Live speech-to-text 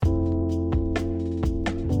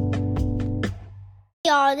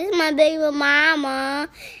Y'all, this is my baby mama.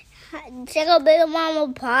 Check out Baby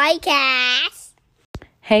Mama podcast.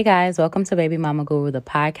 Hey guys, welcome to Baby Mama Guru, the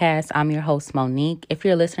podcast. I'm your host, Monique. If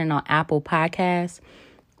you're listening on Apple Podcasts,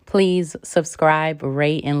 please subscribe,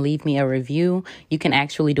 rate, and leave me a review. You can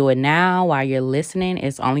actually do it now while you're listening.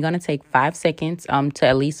 It's only going to take 5 seconds to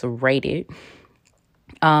at least rate it.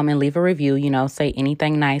 And leave a review, say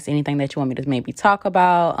anything nice, anything that you want me to maybe talk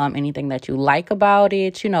about, anything that you like about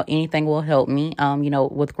it, anything will help me,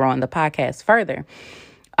 with growing the podcast further.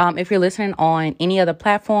 If you're listening on any other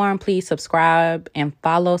platform, please subscribe and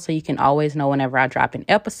follow so you can always know whenever I drop an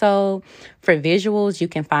episode. For visuals, you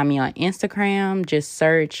can find me on Instagram. Just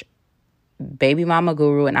search Baby Mama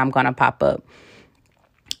Guru and I'm going to pop up.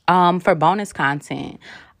 For bonus content,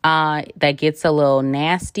 that gets a little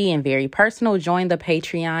nasty and very personal, join the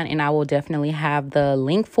Patreon, and I will definitely have the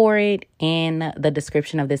link for it in the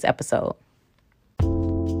description of this episode.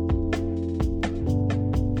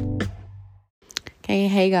 Okay,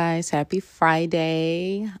 hey guys, happy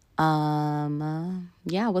Friday.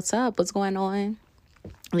 What's up? What's going on?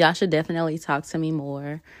 Y'all should definitely talk to me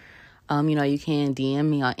more. You can DM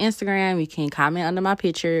me on Instagram, you can comment under my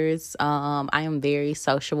pictures. I am very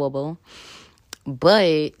sociable.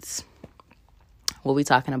 But what we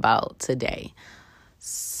talking about today?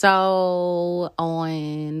 So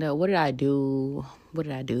what did I do? What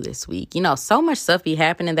did I do this week? So much stuff be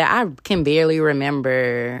happening that I can barely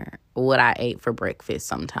remember what I ate for breakfast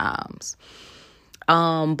sometimes.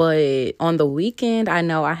 But on the weekend, I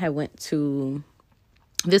know I had went to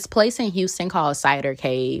this place in Houston called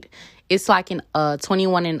Cidercade. It's like an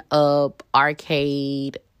 21 and up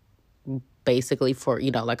arcade, basically for, they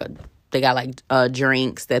got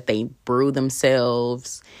drinks that they brew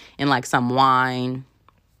themselves and some wine,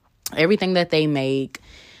 everything that they make.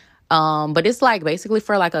 But it's basically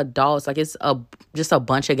for adults. It's just a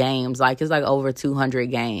bunch of games. It's over 200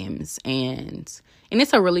 games. And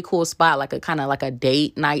it's a really cool spot, a kind of a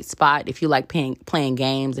date night spot. If you like playing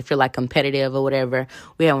games, if you're competitive or whatever.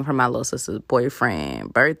 We have one for my little sister's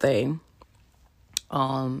boyfriend birthday.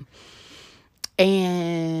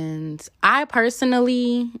 And I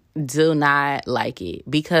personally do not like it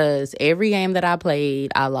because every game that I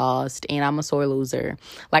played, I lost, and I'm a sore loser.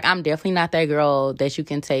 I'm definitely not that girl that you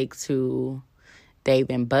can take to Dave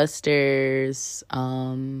 & Buster's,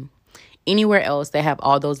 anywhere else that have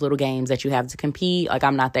all those little games that you have to compete.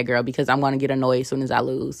 I'm not that girl because I'm going to get annoyed as soon as I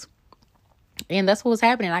lose. And that's what was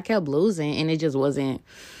happening. I kept losing, and it just wasn't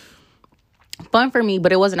fun for me,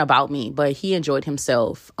 but it wasn't about me. But he enjoyed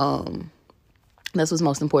himself. That's what's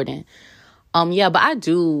most important. But I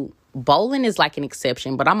do. Bowling is an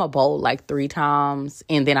exception, but I'm going to bowl 3 times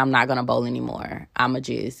and then I'm not going to bowl anymore. I'm going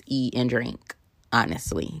to just eat and drink,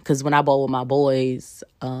 honestly. Because when I bowl with my boys,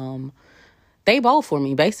 they bowl for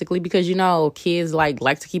me, basically, because, kids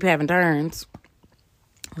like to keep having turns.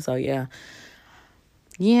 So, yeah.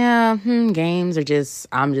 Yeah, games are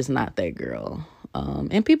I'm just not that girl.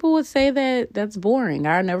 And people would say that that's boring.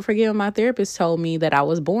 I'll never forget when my therapist told me that I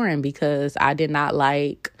was boring because I did not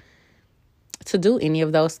like to do any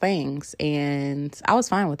of those things. And I was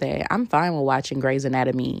fine with that. I'm fine with watching Grey's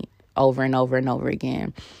Anatomy over and over and over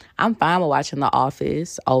again. I'm fine with watching The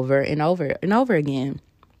Office over and over and over again.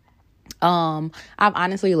 I've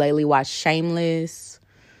honestly lately watched Shameless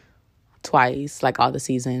twice, all the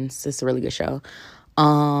seasons. It's a really good show.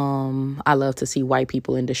 I love to see white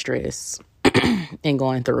people in distress and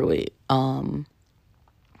going through it.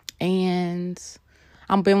 And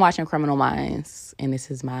I've been watching Criminal Minds, and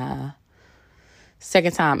this is my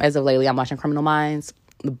second time as of lately I'm watching Criminal Minds.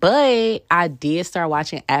 But I did start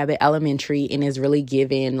watching Abbott Elementary, and it's really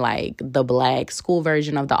giving the black school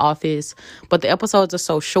version of The Office. But the episodes are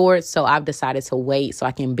so short, so I've decided to wait so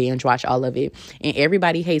I can binge watch all of it. And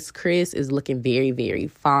Everybody Hates Chris is looking very, very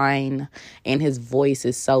fine, and his voice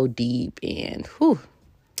is so deep, and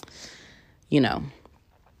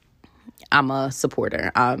I'm a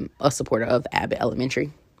supporter. I'm a supporter of Abbott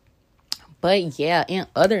Elementary. But yeah, in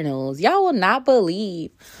other news, y'all will not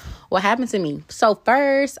believe what happened to me. So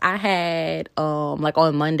first I had,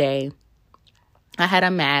 on Monday, I had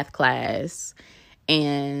a math class.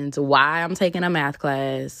 And why I'm taking a math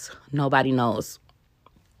class, nobody knows.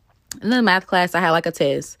 In the math class, I had a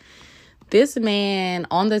test. This man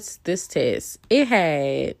on this test, it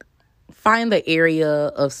had find the area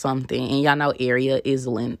of something. And y'all know area is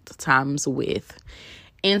length times width.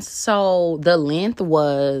 And so the length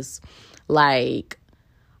was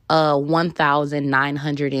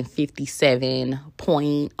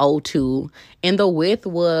 1957.02, and the width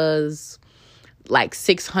was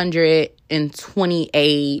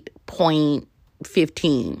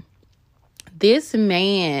 628.15. This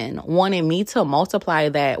man wanted me to multiply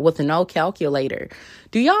that with no calculator.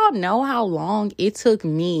 Do y'all know how long it took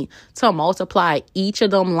me to multiply each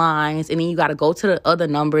of them lines? And then you got to go to the other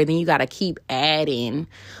number. Then you got to keep adding.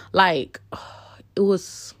 Like, it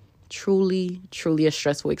was truly, truly a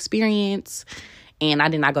stressful experience. And I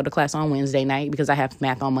did not go to class on Wednesday night because I have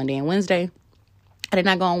math on Monday and Wednesday. I did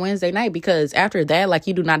not go on Wednesday night because after that, like,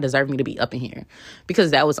 you do not deserve me to be up in here.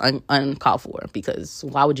 Because that was uncalled for. Because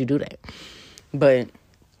why would you do that? But,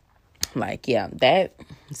 like, yeah, that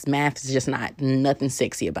math is just nothing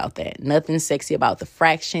sexy about that. Nothing sexy about the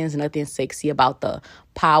fractions. Nothing sexy about the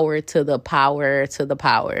power to the power to the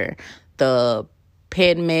power. The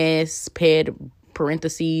ped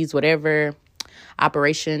parentheses, whatever,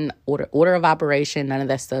 operation, order of operation. None of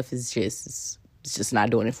that stuff is just, it's just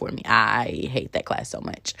not doing it for me. I hate that class so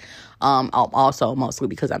much. Also, mostly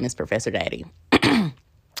because I miss Professor Daddy.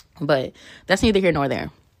 But that's neither here nor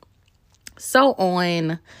there. So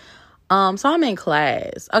I'm in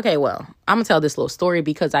class. Okay, well, I'm gonna tell this little story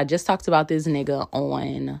because I just talked about this nigga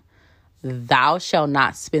on Thou Shall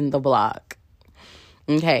Not Spin the Block.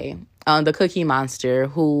 Okay, the Cookie Monster,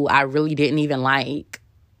 who I really didn't even like.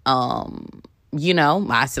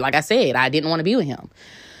 Like I said, I didn't want to be with him.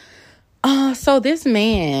 So this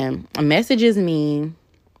man messages me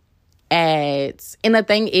and the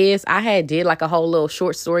thing is, I had did like a whole little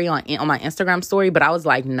short story on my Instagram story, but I was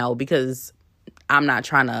like, no, because I'm not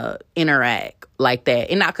trying to interact like that.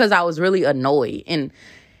 And not because I was really annoyed. And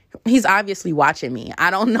he's obviously watching me.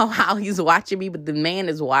 I don't know how he's watching me, but the man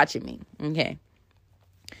is watching me. Okay.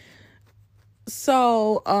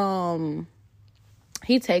 So,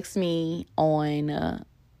 he texts me and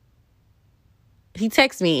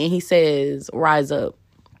he says, rise up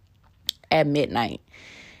at midnight.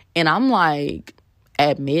 And I'm like,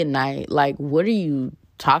 at midnight? Like, what are you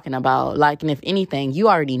talking about? Like, and if anything, you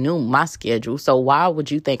already knew my schedule. So why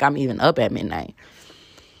would you think I'm even up at midnight?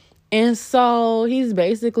 And so he's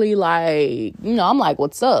basically like, I'm like,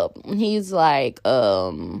 what's up? He's like,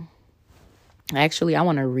 actually, I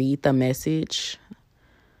want to read the message.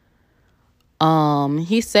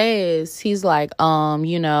 He says, he's like,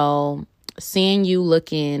 seeing you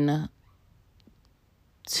looking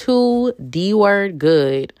too D-word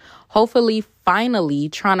good. Hopefully, finally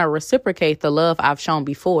trying to reciprocate the love I've shown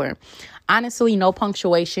before. Honestly, no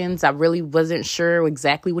punctuations. I really wasn't sure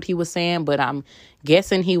exactly what he was saying, but I'm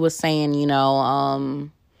guessing he was saying,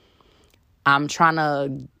 I'm trying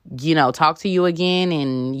to, talk to you again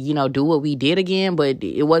and, do what we did again, but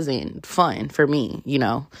it wasn't fun for me,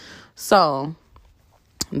 So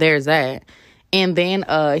there's that. And then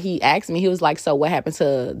he asked me, he was like, so what happened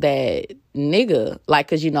to that nigga? Like,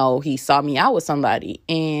 because, he saw me out with somebody.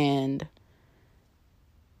 And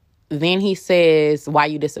then he says, why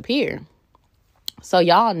you disappear? So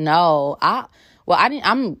y'all know, I'll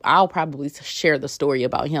probably share the story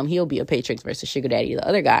about him. He'll be a Paychex versus Sugar Daddy, the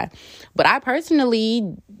other guy. But I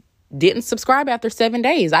personally didn't subscribe after 7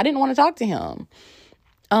 days. I didn't want to talk to him.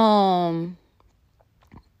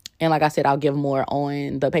 And like I said, I'll give more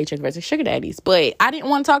on the Paychex versus Sugar Daddies. But I didn't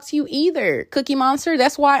want to talk to you either, Cookie Monster.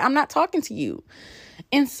 That's why I'm not talking to you.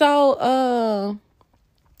 And so,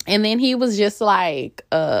 and then he was just like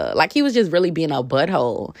he was just really being a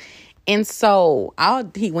butthole. And so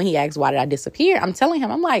when he asked, why did I disappear? I'm telling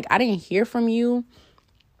him, I'm like, I didn't hear from you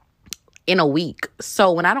in a week.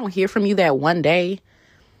 So when I don't hear from you that one day,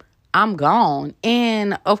 I'm gone.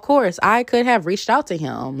 And of course, I could have reached out to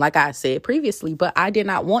him, like I said previously, but I did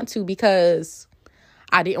not want to because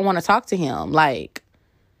I didn't want to talk to him. Like,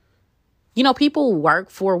 people work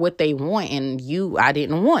for what they want and I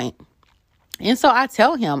didn't want. And so I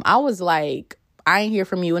tell him, I was like, I ain't hear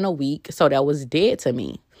from you in a week. So that was dead to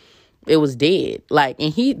me. It was dead. Like,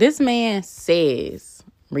 and this man says,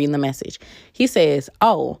 reading the message, he says,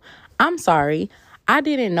 oh, I'm sorry. I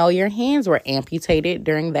didn't know your hands were amputated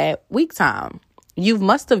during that week time. You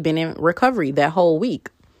must have been in recovery that whole week.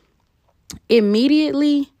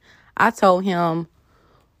 Immediately, I told him,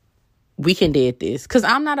 we can did this. Because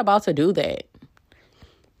I'm not about to do that.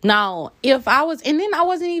 Now, and then I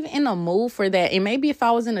wasn't even in a mood for that. And maybe if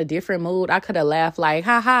I was in a different mood, I could have laughed like,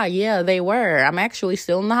 haha, yeah, they were. I'm actually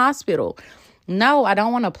still in the hospital. No, I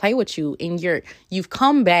don't want to play with you. And you've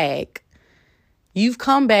come back.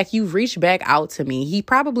 You've reached back out to me. He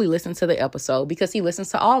probably listened to the episode because he listens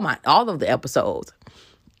to all of the episodes.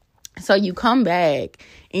 So you come back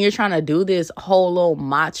and you're trying to do this whole little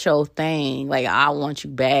macho thing. Like, I want you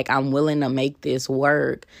back. I'm willing to make this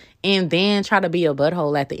work. And then try to be a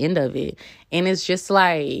butthole at the end of it. And it's just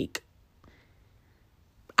like,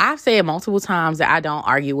 I've said multiple times that I don't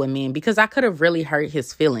argue with men because I could have really hurt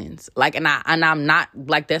his feelings. Like, and I'm not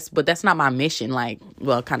like this, but that's not my mission. Like,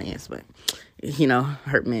 well, it kind of is, but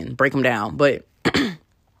hurt men, break them down. But,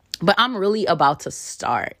 but I'm really about to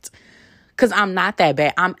start because I'm not that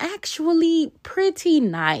bad. I'm actually pretty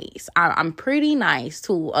nice. I'm pretty nice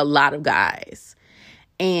to a lot of guys.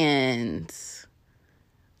 And,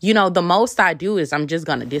 the most I do is I'm just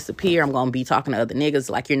going to disappear. I'm going to be talking to other niggas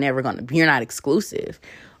like you're not exclusive.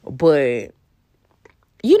 But,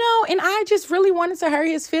 and I just really wanted to hurt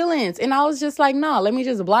his feelings. And I was just like, no, let me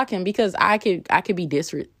just block him because I could be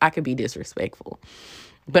disrespectful.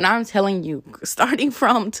 But I'm telling you, starting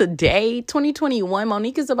from today, 2021,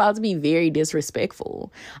 Monique is about to be very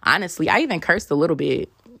disrespectful. Honestly, I even cursed a little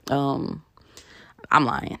bit. I'm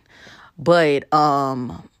lying. But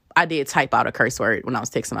I did type out a curse word when I was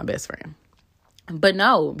texting my best friend. But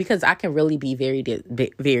no, because I can really be very,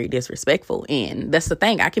 very disrespectful. And that's the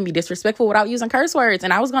thing. I can be disrespectful without using curse words.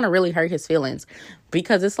 And I was going to really hurt his feelings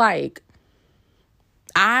because it's like,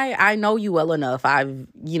 I know you well enough.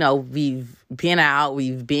 We've been out,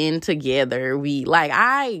 we've been together.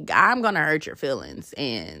 I'm going to hurt your feelings.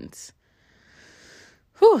 And,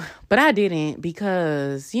 but I didn't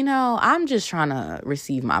because, I'm just trying to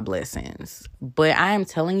receive my blessings. But I am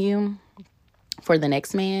telling you, for the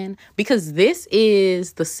next man, because this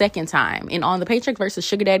is the second time. And on the Paycheck versus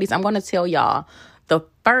Sugar Daddies, I'm going to tell y'all the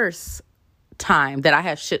first time that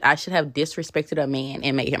I should have disrespected a man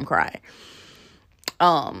and made him cry.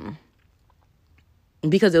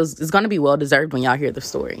 Because it's going to be well deserved when y'all hear the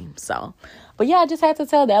story. So, but yeah, I just had to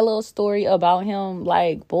tell that little story about him.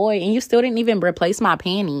 Like, boy, and you still didn't even replace my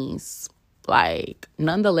panties. Like,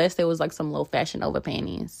 nonetheless, there was like some little Fashion Nova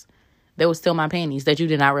panties. There was still my panties that you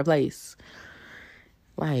did not replace.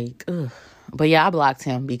 Like, ugh. But yeah, I blocked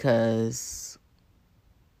him because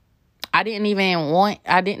I didn't want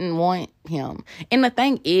him. And the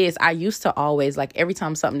thing is, I used to always, like, every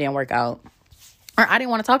time something didn't work out, or I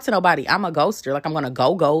didn't want to talk to nobody, I'm a ghoster. Like, I'm going to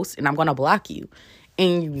go ghost and I'm going to block you.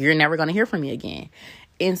 And you're never going to hear from me again.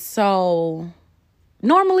 And so,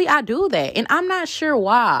 normally I do that. And I'm not sure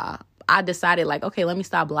why. I decided, like, okay, let me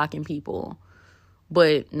stop blocking people.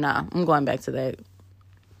 But, nah, I'm going back to that.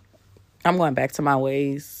 I'm going back to my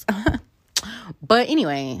ways. But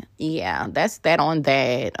anyway, yeah, that's that on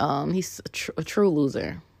that. He's a true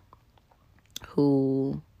loser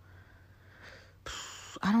who,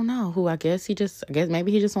 I don't know, who I guess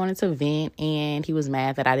maybe he just wanted to vent and he was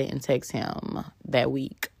mad that I didn't text him that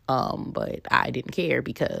week. But I didn't care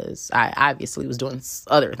because I obviously was doing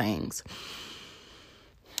other things.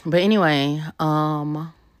 But anyway,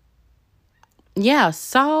 yeah,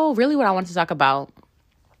 so really what I wanted to talk about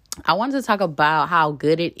how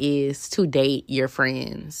good it is to date your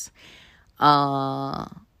friends.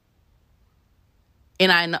 And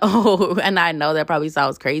I know that probably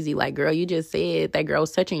sounds crazy. Like, girl, you just said that girl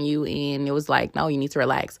was touching you and it was like, no, you need to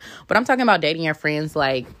relax. But I'm talking about dating your friends.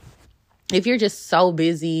 Like, if you're just so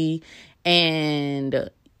busy and,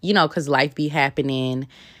 because life be happening,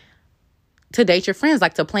 to date your friends,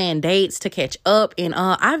 like to plan dates, to catch up. And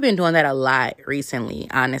I've been doing that a lot recently,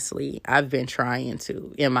 honestly. I've been trying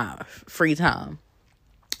to in my free time.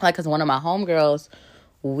 Like, because one of my homegirls,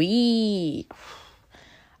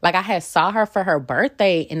 I had saw her for her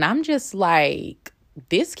birthday, and I'm just like,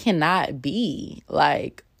 this cannot be.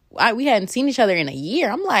 Like, we hadn't seen each other in a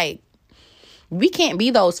year. I'm like, we can't be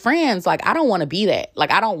those friends. Like, I don't want to be that.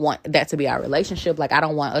 Like, I don't want that to be our relationship. Like, I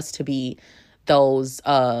don't want us to be those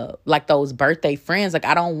birthday friends. Like,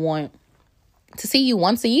 I don't want to see you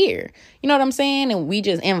once a year. You know what I'm saying? And we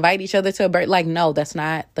just invite each other to a birthday. Like, no, that's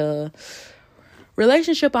not the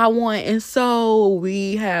relationship I want. And so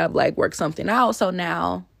we have worked something out. So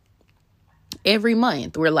now every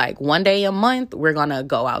month we're one day a month, we're going to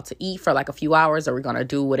go out to eat for a few hours, or we're going to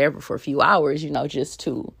do whatever for a few hours, just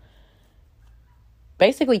to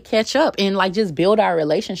basically catch up and just build our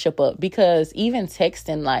relationship up. Because even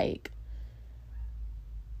texting,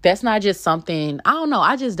 that's not just something, I don't know,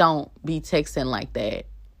 I just don't be texting like that.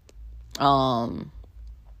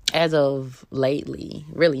 As of lately,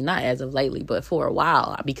 really not as of lately, but for a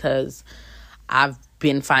while, because I've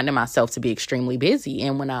been finding myself to be extremely busy.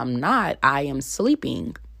 And when I'm not, I am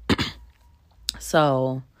sleeping.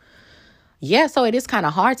 So, yeah, so it is kind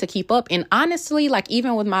of hard to keep up. And honestly,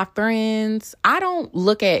 even with my friends, I don't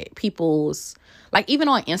look at people's, even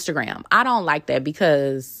on Instagram, I don't like that,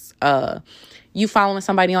 because, you following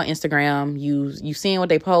somebody on Instagram, you seeing what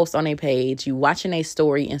they post on their page, you watching their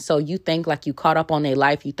story, and so you think you caught up on their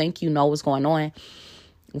life, you think you know what's going on.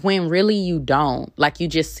 when really you don't. Like, you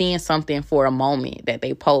just seeing something for a moment that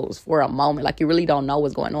they post for a moment. Like, you really don't know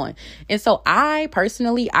what's going on. And so I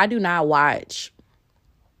personally, I do not watch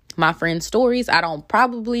my friends' stories. I don't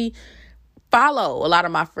probably follow a lot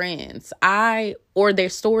of my friends. Or their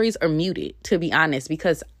stories are muted, to be honest,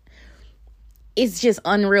 because it's just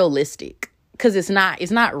unrealistic. Because it's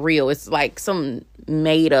not real. It's like some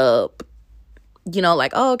made up,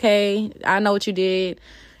 like, oh, okay, I know what you did.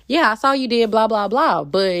 Yeah, I saw you did blah, blah, blah.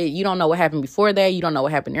 But you don't know what happened before that. You don't know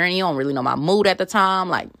what happened during. You don't really know my mood at the time.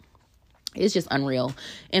 Like, it's just unreal.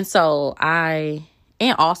 And so and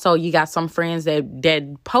also you got some friends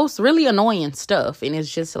that post really annoying stuff. And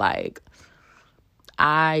it's just like,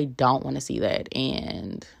 I don't want to see that.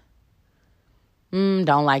 And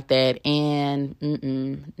don't like that. And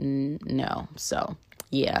no. So,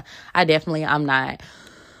 yeah, I'm not,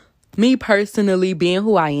 me personally, being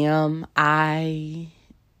who I am, I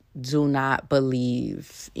do not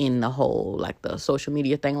believe in the whole, like, the social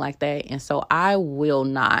media thing like that. And so I will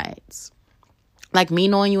not, like, me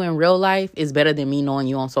knowing you in real life is better than me knowing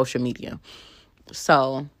you on social media.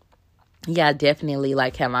 So, yeah, I definitely,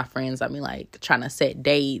 like, have my friends, like, trying to set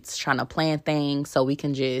dates, trying to plan things so we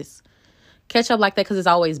can just catch up like that, because it's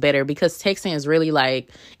always better. Because texting is really like,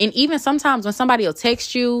 and even sometimes when somebody will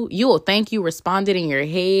text you, you will think you responded in your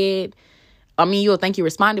head. You'll think you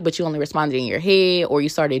responded, but you only responded in your head, or you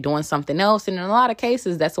started doing something else. And in a lot of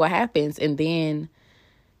cases, that's what happens. And then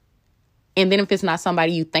if it's not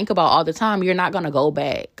somebody you think about all the time, you're not going to go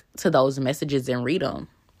back to those messages and read them,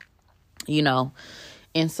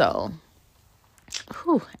 And so,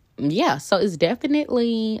 yeah, so it's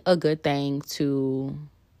definitely a good thing to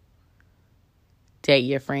date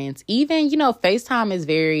your friends. Even, FaceTime is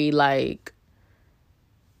very, like,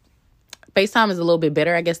 FaceTime is a little bit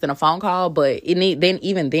better, I guess, than a phone call, but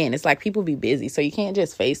even then, it's like people be busy, so you can't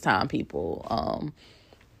just FaceTime people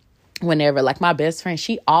whenever. Like, my best friend,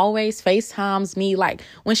 she always FaceTimes me, like,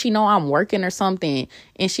 when she know I'm working or something,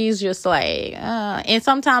 and she's just like, and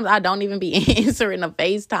sometimes I don't even be answering a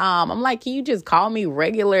FaceTime. I'm like, can you just call me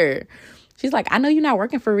regular? She's like, I know you're not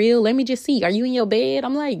working for real. Let me just see. Are you in your bed?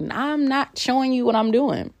 I'm like, I'm not showing you what I'm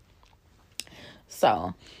doing.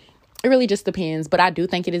 So it really just depends. But I do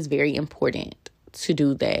think it is very important to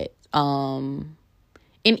do that. And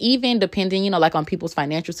even depending, like, on people's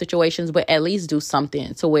financial situations, but at least do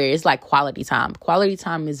something to where it's like quality time. Quality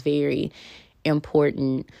time is very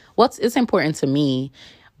important. It's important to me,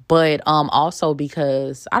 but also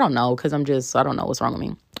because I don't know what's wrong with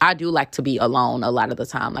me. I do like to be alone a lot of the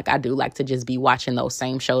time. Like, I do like to just be watching those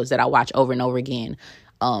same shows that I watch over and over again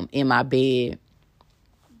in my bed.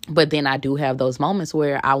 But then I do have those moments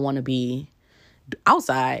where I want to be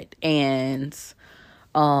outside. And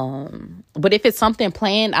but if it's something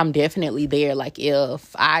planned, I'm definitely there. Like,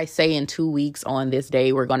 if I say in 2 weeks on this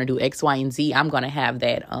day we're going to do X, Y, and Z, I'm going to have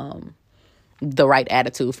that the right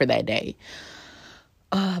attitude for that day.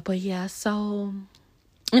 But yeah, so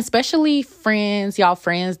especially friends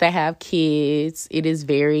that have kids, it is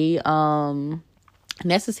very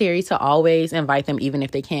necessary to always invite them, even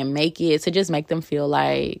if they can't make it, to just make them feel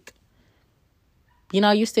like,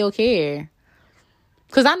 you still care.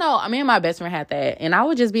 Because I know, me and my best friend had that, and I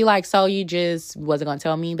would just be like, so you just wasn't going to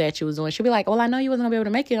tell me that you was doing? She'd be like, well, I know you wasn't going to be able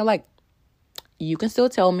to make it. I'm like, you can still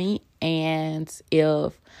tell me, and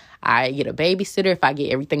if I get a babysitter, if I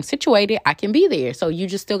get everything situated, I can be there. So you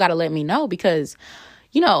just still got to let me know, because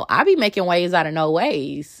I be making ways out of no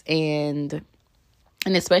ways. And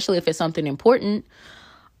especially if it's something important,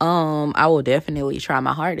 I will definitely try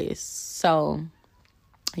my hardest. So,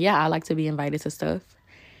 yeah, I like to be invited to stuff.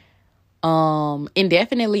 And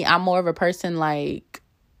definitely I'm more of a person like,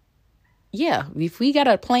 yeah, if we got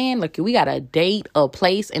a plan, like we got a date, a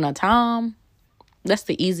place, and a time, that's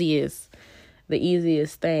the easiest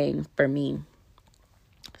thing for me.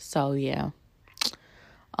 So, yeah.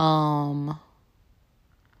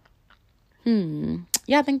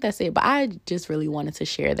 Yeah, I think that's it. But I just really wanted to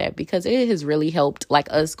share that because it has really helped, like,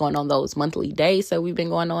 us going on those monthly dates that we've been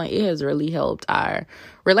going on. It has really helped our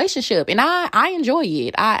relationship, and I enjoy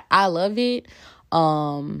it. I love it.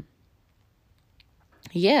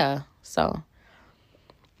 Yeah. So,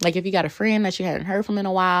 like, if you got a friend that you hadn't heard from in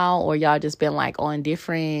a while, or y'all just been like on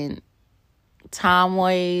different time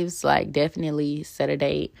waves, like, definitely set a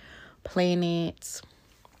date, plan it.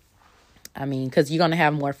 I mean, because you're going to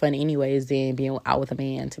have more fun anyways than being out with a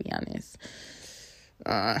man, to be honest.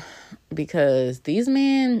 Because these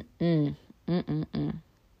men, I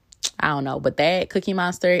don't know. But that Cookie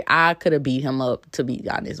Monster, I could have beat him up, to be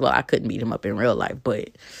honest. Well, I couldn't beat him up in real life,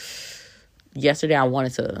 but yesterday I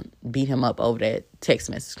wanted to beat him up over that text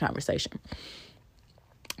message conversation.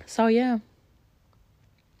 So, yeah.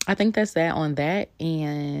 I think that's that on that.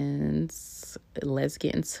 And let's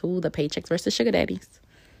get into the paychecks versus sugar daddies.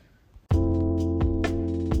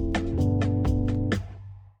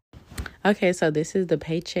 Okay, so this is the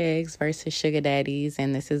paychecks versus sugar daddies,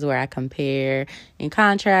 and this is where I compare and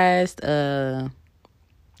contrast a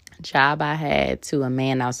job I had to a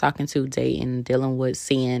man I was talking to, dating, dealing with,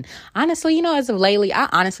 seeing. Honestly, as of lately, I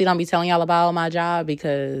honestly don't be telling y'all about my job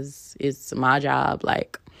because it's my job.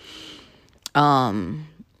 Like,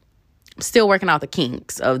 still working out the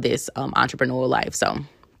kinks of this entrepreneurial life. So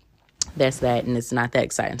that's that, and it's not that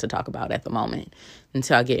exciting to talk about at the moment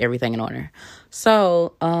until I get everything in order.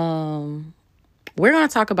 So we're going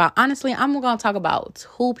to talk about, honestly, I'm going to talk about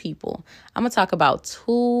two people. I'm going to talk about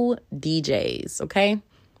two DJs, okay?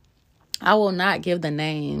 I will not give the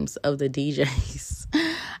names of the DJs.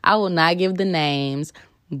 I will not give the names,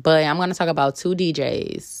 but I'm going to talk about two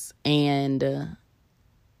DJs and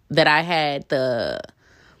that I had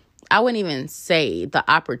I wouldn't even say the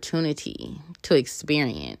opportunity to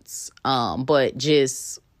experience, but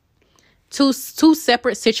just two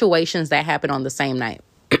separate situations that happened on the same night.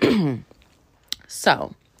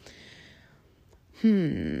 So,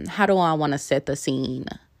 how do I want to set the scene?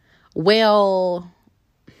 Well,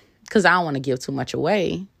 because I don't want to give too much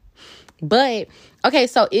away. But, okay,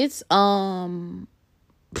 so it's,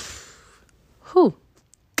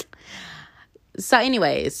 So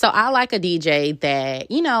anyways, so I like a DJ that,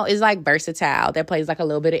 is like versatile, that plays like a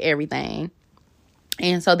little bit of everything.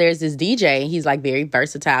 And so there's this DJ, he's like very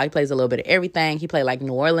versatile. He plays a little bit of everything. He play like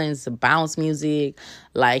New Orleans bounce music.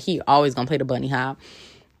 Like he always gonna play the bunny hop.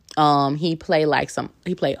 He play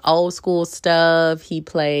old school stuff. He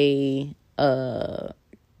play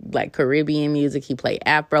like Caribbean music. He play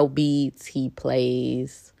Afro beats. He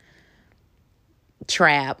plays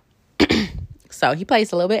trap. So he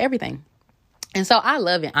plays a little bit of everything. And so I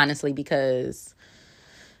love it, honestly, because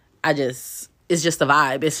it's just a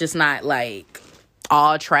vibe. It's just not like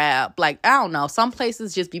all trap. Like, I don't know. Some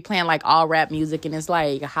places just be playing like all rap music, and it's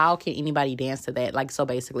like, how can anybody dance to that? Like, so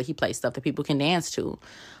basically he plays stuff that people can dance to.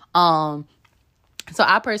 So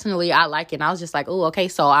I personally, I like it. And I was just like, oh, okay.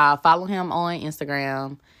 So I follow him on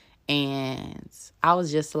Instagram, and I was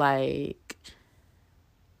just like,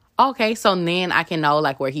 okay, so then I can know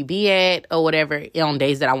like where he be at or whatever on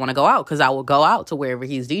days that I want to go out, because I will go out to wherever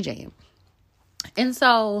he's DJing. And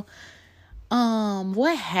so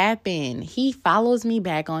what happened? He follows me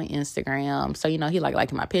back on Instagram. So, he like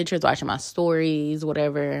liking my pictures, watching my stories,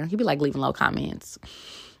 whatever. He be like leaving little comments.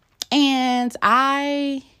 And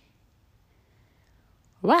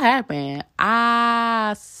what happened?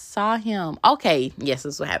 I saw him. Okay, yes,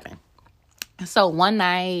 this is what happened. So one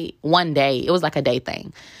day, it was like a day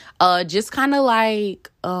thing. Just kind of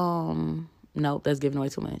like, nope, that's giving away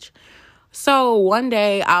too much. So one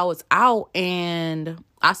day I was out and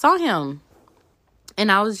I saw him,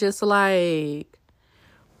 and I was just like,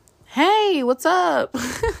 hey, what's up?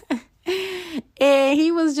 And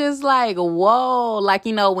he was just like, whoa. Like,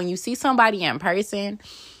 when you see somebody in person,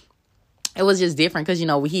 it was just different because,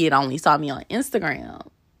 he had only saw me on Instagram.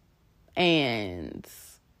 And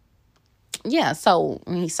yeah, so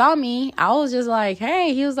when he saw me, I was just like,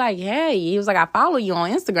 hey. He was like, hey. He was like, I follow you on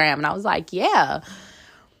Instagram. And I was like, yeah.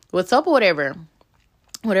 What's up or whatever?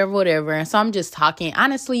 Whatever. And so I'm just talking.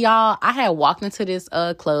 Honestly, y'all, I had walked into this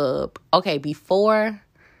club. Okay, before.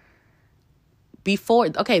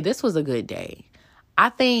 Okay, this was a good day. I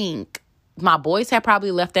think my boys had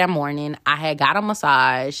probably left that morning. I had got a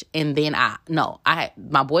massage, and then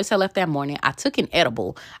my boys had left that morning. I took an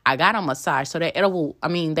edible. I got a massage. So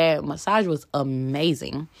that massage was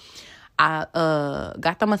amazing. I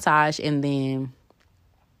got the massage, and then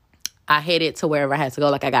I headed to wherever I had to go.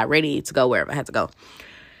 Like, I got ready to go wherever I had to go.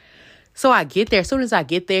 So I get there. As soon as I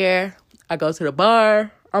get there, I go to the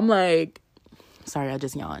bar. I'm like, sorry, I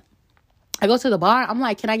just yawned. I go to the bar. I'm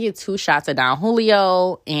like, can I get 2 shots of Don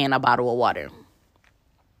Julio and a bottle of water?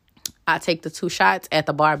 I take the 2 shots at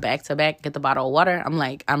the bar back to back, get the bottle of water. I'm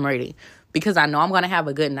like, I'm ready. Because I know I'm going to have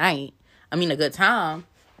a good night. A good time.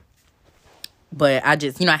 But I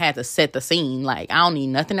just, I had to set the scene. Like, I don't need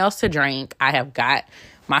nothing else to drink. I have got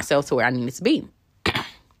myself to where I needed to be.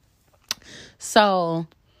 So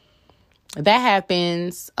that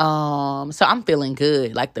happens. So I'm feeling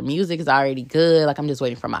good. Like, the music is already good. Like, I'm just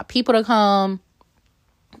waiting for my people to come.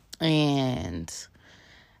 And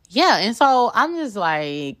yeah. And so I'm just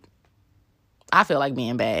like, I feel like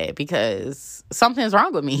being bad because something's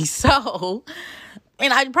wrong with me. So,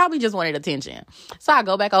 and I probably just wanted attention. So I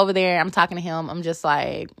go back over there. I'm talking to him. I'm just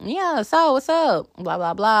like, yeah, so what's up? Blah,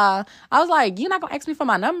 blah, blah. I was like, you not going to ask me for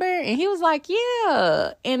my number? And he was like,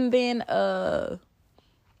 yeah. And then,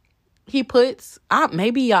 he puts,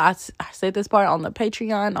 maybe y'all, I said this part on the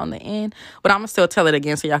Patreon on the end, but I'm gonna still tell it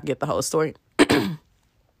again so y'all can get the whole story.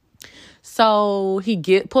 So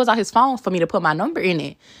he pulls out his phone for me to put my number in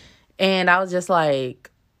it. And I was just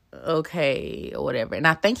like, okay, or whatever. And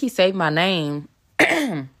I think he saved my name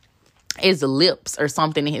is lips or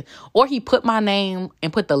something in his, or he put my name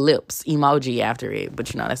and put the lips emoji after it.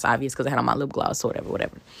 But, you know, that's obvious because I had on my lip gloss or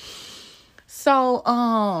whatever. So,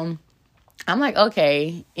 I'm like,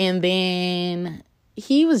 okay. And then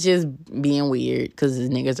he was just being weird because his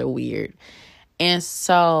niggas are weird. And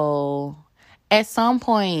so at some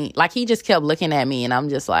point, like, he just kept looking at me and I'm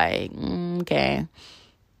just like, okay.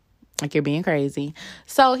 Like, you're being crazy.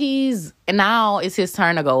 So now it's his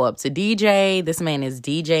turn to go up to DJ. This man is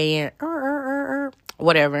DJing,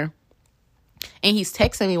 whatever. And he's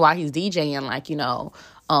texting me while he's DJing, like, you know,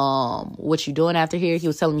 what you doing after here? He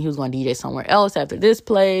was telling me he was going to DJ somewhere else after this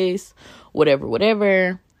place,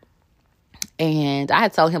 whatever. And I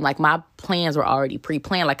had told him, like, my plans were already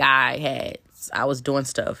pre-planned. Like, I was doing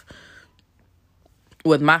stuff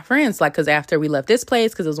with my friends, like, because after we left this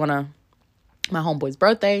place, because it was one of my homeboy's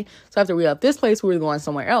birthday, so after we left this place, we were going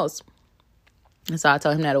somewhere else. And so I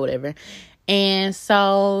told him that or whatever. And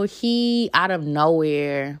so he, out of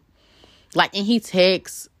nowhere, like, and he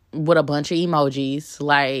texts with a bunch of emojis,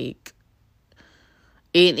 like,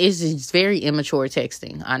 it's just very immature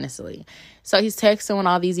texting, honestly. So he's texting with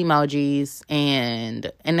all these emojis,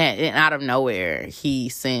 and out of nowhere, he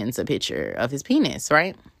sends a picture of his penis,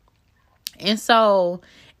 right?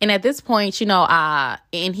 And at this point, you know,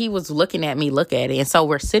 and he was looking at me look at it. And so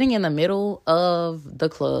we're sitting in the middle of the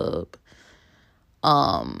club.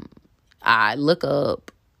 I look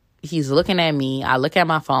up. He's looking at me. I look at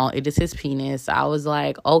my phone. It is his penis. I was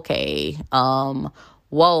like, okay,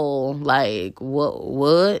 whoa, like,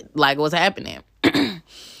 what? Like, what's happening?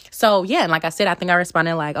 So, yeah, and like I said, I think I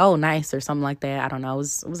responded like, oh, nice, or something like that. I don't know.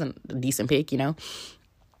 It was a decent pic, you know.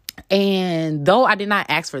 And though I did not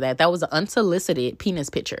ask for that, that was an unsolicited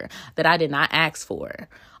penis picture that I did not ask for.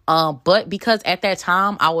 But because at that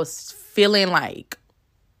time I was feeling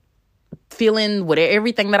with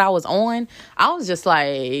everything that I was on, I was just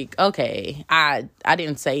like, okay, I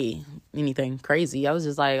didn't say anything crazy. I was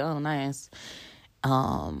just like, oh, nice.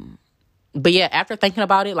 But yeah, after thinking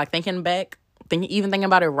about it, like thinking back, even thinking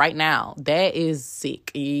about it right now, that is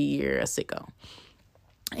sick. You're a sicko.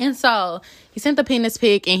 And so he sent the penis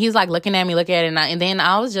pic and he's like looking at it, and then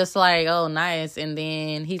I was just like, oh, nice. And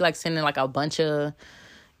then he like sending like a bunch of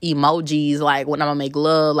emojis, like, when I'm gonna make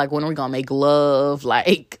love, like, when are we gonna make love?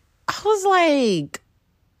 Like, I was like,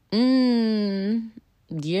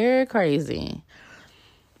 you're crazy.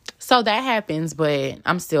 So that happens, but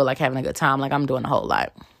I'm still like having a good time. Like, I'm doing a whole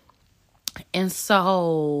lot. And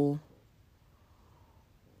so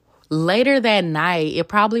later that night, it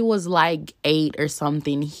probably was like 8 or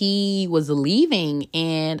something, he was leaving,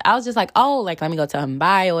 and I was just like, oh, like, let me go tell him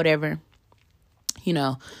bye or whatever, you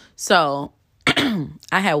know. So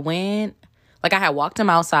I had walked him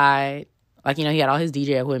outside, like, you know, he had all his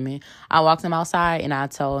DJ equipment. I walked him outside and I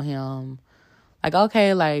told him, like,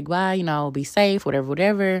 okay, like, bye, you know, be safe,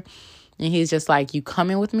 whatever. And he's just like, you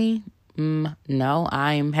coming with me? No,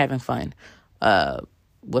 I'm having fun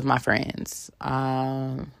with my friends.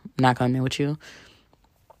 Not coming with you.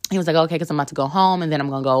 He was like, okay, because I'm about to go home and then I'm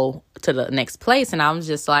going to go to the next place. And I was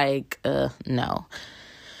just like, no.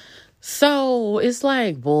 So it's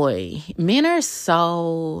like, boy, men are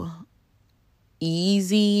so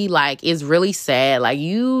easy. Like, it's really sad. Like,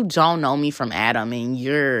 you don't know me from Adam and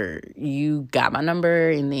you got my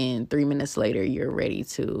number, and then 3 minutes later you're ready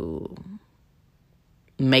to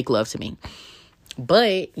make love to me.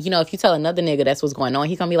 But, you know, if you tell another nigga that's what's going on,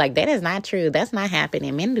 he gonna be like, that is not true. That's not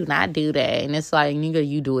happening. Men do not do that. And it's like, nigga,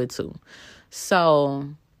 you do it too. So,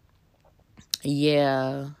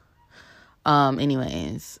 yeah.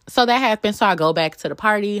 Anyways, so that happened. So I go back to the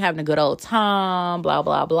party, having a good old time, blah,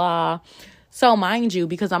 blah, blah. So mind you,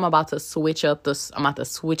 because I'm about to switch it up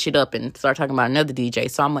and start talking about another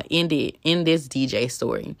DJ. So I'm going to end this DJ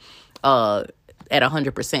story at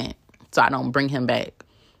 100%. So I don't bring him back.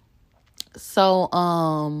 So,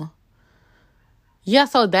 yeah,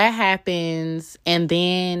 so that happens. And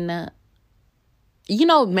then, you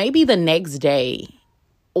know, maybe the next day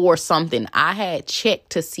or something, I had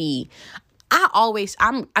checked to see,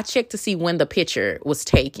 I checked to see when the picture was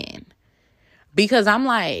taken, because I'm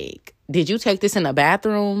like, did you take this in the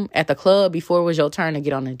bathroom at the club before it was your turn to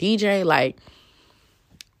get on the DJ? Like,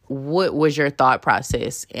 what was your thought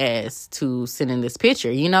process as to sending this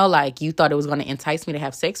picture? You know, like, you thought it was going to entice me to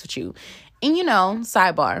have sex with you. And, you know,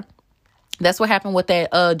 sidebar, That's what happened with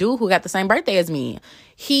that dude who got the same birthday as me.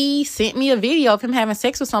 He sent me a video of him having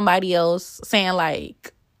sex with somebody else, saying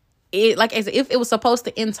like as if it was supposed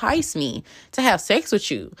to entice me to have sex with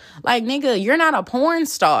you. Like, nigga, you're not a porn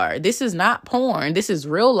star. This is not porn. This is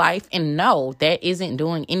real life. And no, that isn't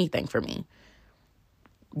doing anything for me.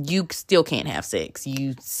 You still can't have sex.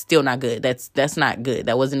 You still not good. That's not good.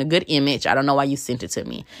 That wasn't a good image. I don't know why you sent it to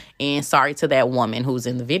me. And sorry to that woman who's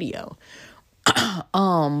in the video.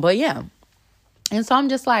 But yeah. And so I'm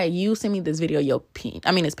just like, you send me this video,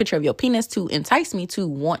 this picture of your penis to entice me to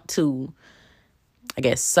want to, I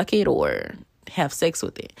guess, suck it or have sex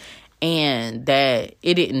with it. And that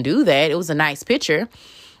it didn't do that. It was a nice picture.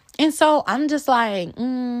 And so I'm just like,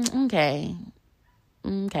 okay.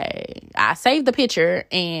 I saved the picture,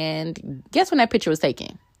 and guess when that picture was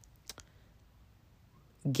taken?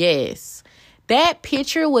 Guess. That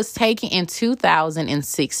picture was taken in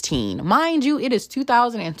 2016. Mind you, it is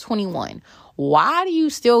 2021. Why do you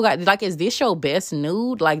still got, like, is this your best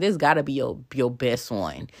nude? Like, this gotta be your best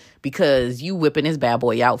one, because you whipping this bad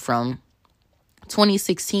boy out from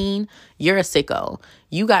 2016. You're a sicko.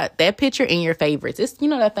 You got that picture in your favorites. It's,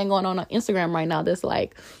 that thing going on Instagram right now that's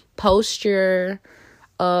like, post your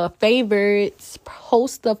favorites,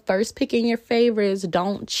 post the first pic in your favorites,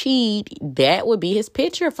 don't cheat. That would be his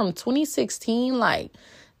picture from 2016. Like,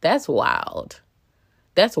 that's wild.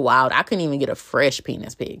 That's wild. I couldn't even get a fresh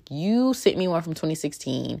penis pic. You sent me one from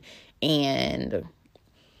 2016, and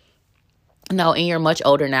you're much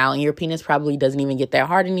older now, and your penis probably doesn't even get that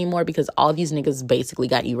hard anymore, because all these niggas basically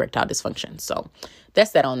got erectile dysfunction. So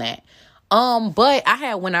that's that on that. But I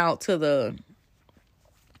had went out to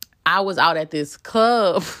I was out at this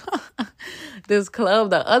club,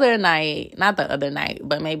 the other night, not the other night,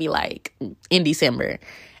 but maybe like in December.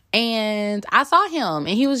 And I saw him,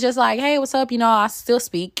 and he was just like, hey, what's up? I still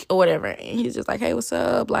speak or whatever. And he's just like, hey, what's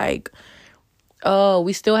up? Like,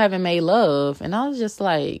 we still haven't made love. And I was just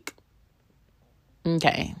like,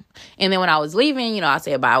 okay. And then when I was leaving, I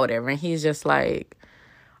said bye, whatever. And he's just like,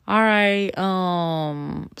 all right,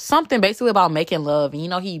 something basically about making love.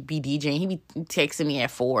 And he be DJing, he be texting me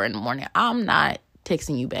at 4 a.m. I'm not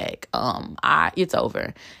texting you back. It's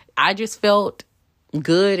over. I just felt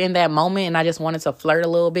good in that moment, and I just wanted to flirt a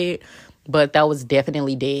little bit, but that was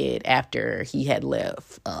definitely dead after he had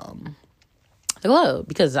left the club,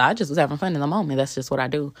 because I just was having fun in the moment. That's just what I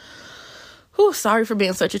do. Whew, sorry for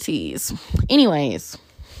being such a tease. Anyways,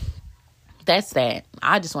 that's that.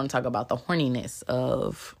 I just want to talk about the horniness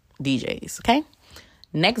of DJs, okay?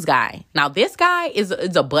 Next guy. Now, this guy is a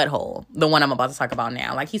butthole, the one I'm about to talk about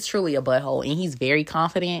now. Like, he's truly a butthole, and he's very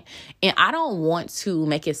confident. And I don't want to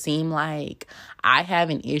make it seem like I have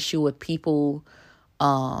an issue with people.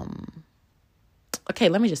 Okay,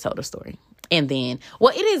 let me just tell the story. And then,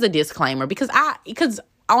 well, it is a disclaimer, because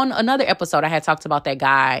on another episode, I had talked about that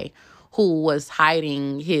guy who was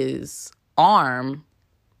hiding his arm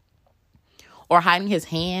or hiding his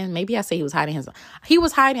hand. Maybe I say he was hiding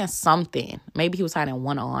something. Maybe he was hiding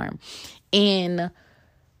one arm in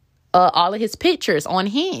all of his pictures on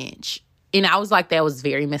Hinge. And I was like, that was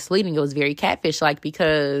very misleading. It was very catfish-like,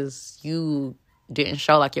 because you didn't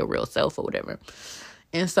show like your real self or whatever.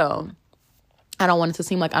 And so I don't want it to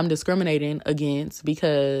seem like I'm discriminating against,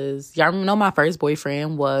 because y'all know my first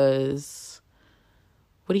boyfriend was,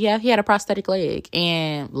 what did he have? He had a prosthetic leg,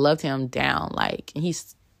 and loved him down. Like,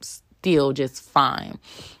 he's still just fine.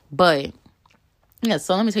 But yeah,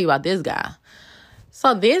 so let me tell you about this guy.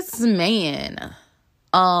 So this man,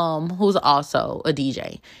 who's also a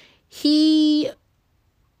DJ, he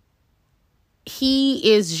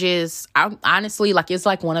is just, honestly, like, it's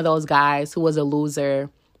like one of those guys who was a loser,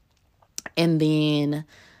 and then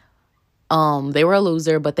they were a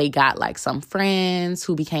loser, but they got like some friends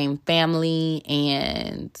who became family.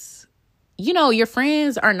 And your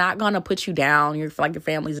friends are not going to put you down. Your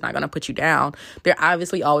family's not going to put you down. They're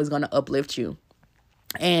obviously always going to uplift you.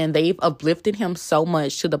 And they've uplifted him so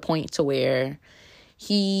much to the point to where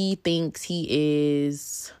he thinks he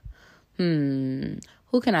is, who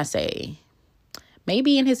can I say?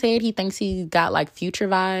 Maybe in his head, he thinks he got like Future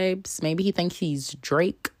vibes. Maybe he thinks he's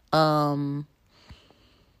Drake. But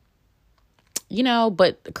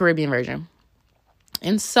the Caribbean version.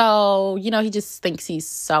 And so, he just thinks he's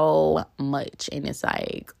so much. And it's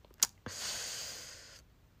like,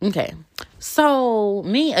 okay. So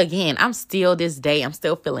me, again, I'm still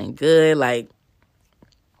feeling good. Like,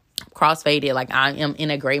 crossfaded. Like, I am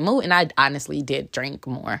in a great mood. And I honestly did drink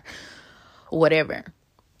more. Whatever.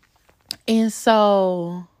 And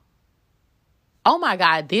so, oh my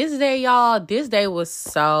God, this day was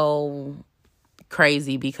so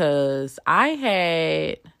crazy, because I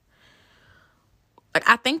had like,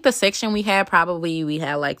 I think the section we had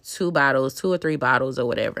like 2 or 3 bottles or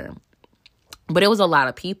whatever. But it was a lot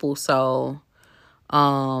of people. So,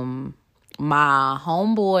 my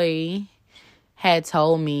homeboy had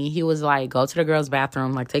told me, he was like, go to the girls'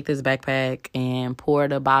 bathroom, like, take this backpack and pour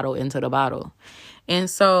the bottle into the bottle. And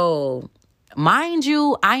so, mind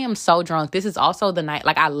you, I am so drunk. This is also the night,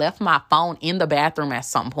 like, I left my phone in the bathroom at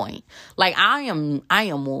some point. Like, I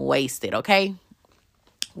am wasted, okay?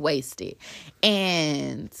 Wasted.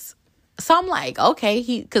 And so I'm like, okay,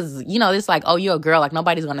 because, you know, it's like, oh, you're a girl. Like,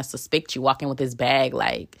 nobody's going to suspect you walking with this bag,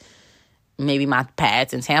 like, maybe my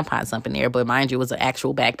pads and tampons something there. But mind you, it was an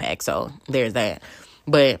actual backpack. So there's that.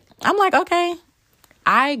 But I'm like, okay.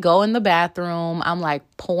 I go in the bathroom. I'm like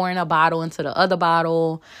pouring a bottle into the other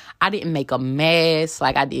bottle. I didn't make a mess.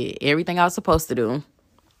 Like, I did everything I was supposed to do.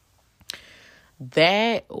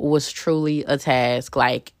 That was truly a task.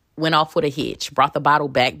 Like, went off with a hitch. Brought the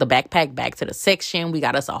backpack back to the section. We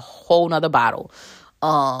got us a whole nother bottle.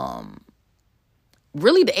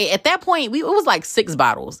 Really, at that point, it was like 6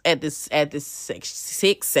 bottles at this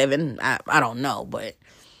 6, 7. I don't know, but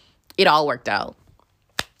it all worked out.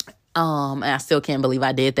 And I still can't believe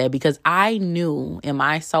I did that, because I knew in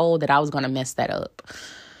my soul that I was going to mess that up.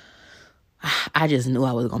 I just knew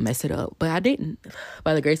I was going to mess it up, but I didn't,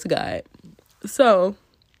 by the grace of God. So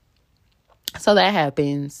that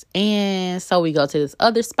happens. And so we go to this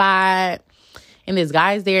other spot, and this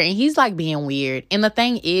guy's there, and he's like being weird. And the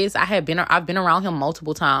thing is, I've been around him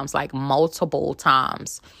multiple times,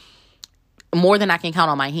 more than I can count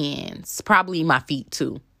on my hands, probably my feet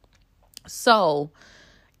too. So,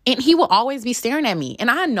 and he will always be staring at me. And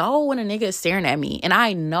I know when a nigga is staring at me. And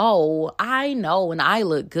I know when I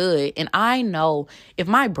look good. And I know if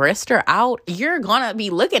my breasts are out, you're going to be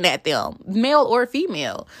looking at them, male or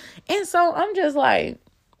female. And so I'm just like,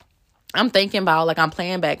 I'm thinking about, like, I'm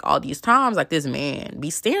playing back all these times, like, this man be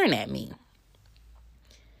staring at me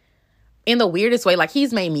in the weirdest way. Like,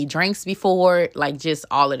 he's made me drinks before, like, just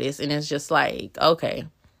all of this. And it's just like, okay,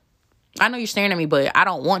 I know you're staring at me, but I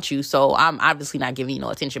don't want you. So I'm obviously not giving you no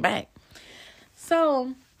attention back.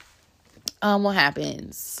 So, what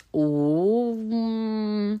happens?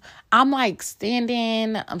 Ooh, I'm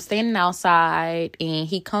standing outside, and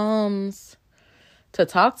he comes to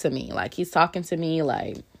talk to me. Like, he's talking to me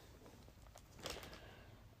like,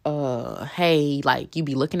 hey, like, you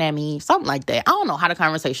be looking at me, something like that. I don't know how the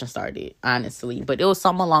conversation started, honestly, but it was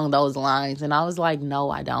something along those lines. And I was like, no,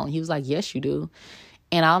 I don't. He was like, yes, you do.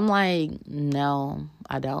 And I'm like, no,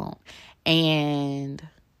 I don't. And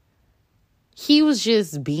he was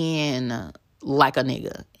just being like a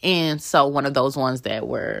nigga. And so one of those ones that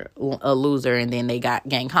were a loser, and then they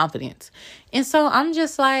gained confidence. And so I'm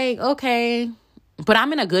just like, okay. But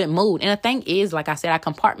I'm in a good mood. And the thing is, like I said, I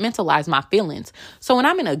compartmentalize my feelings. So when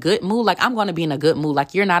I'm in a good mood, like, I'm going to be in a good mood.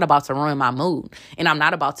 Like, you're not about to ruin my mood. And I'm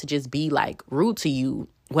not about to just be, like, rude to you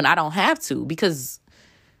when I don't have to. Because,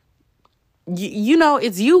 you know,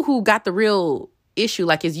 it's you who got the real issue.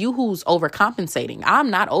 Like, it's you who's overcompensating.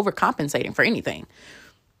 I'm not overcompensating for anything.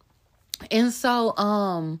 And so,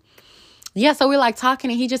 yeah, so we're like talking,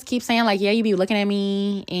 and he just keeps saying like, yeah, you be looking at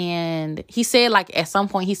me. And he said, like, at some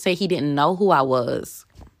point he said he didn't know who I was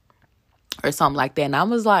or something like that. And I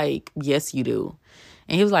was like, yes, you do.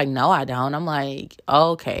 And he was like, no, I don't. I'm like,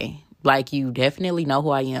 okay, like, you definitely know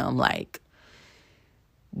who I am, like,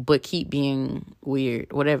 but keep being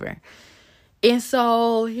weird, whatever. And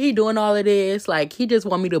so he doing all of this, like, he just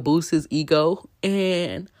want me to boost his ego.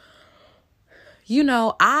 And, you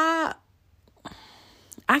know, I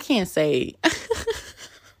can't say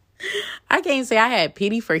I had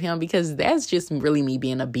pity for him, because that's just really me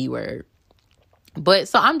being a B word. But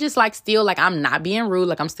so I'm just like, still, like, I'm not being rude.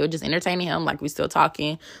 Like, I'm still just entertaining him. Like, we still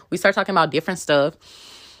talking. We start talking about different stuff.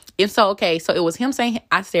 And so, okay, so it was him saying,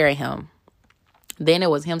 I stare at him. Then it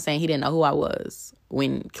was him saying he didn't know who I was,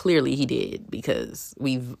 when clearly he did, because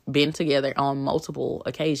we've been together on multiple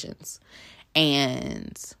occasions.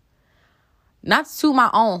 And not to my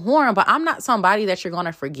own horn, but I'm not somebody that you're going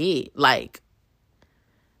to forget. Like,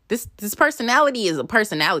 this personality is a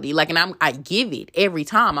personality. Like, and I give it every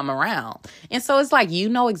time I'm around. And so it's like, you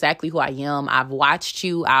know exactly who I am. I've watched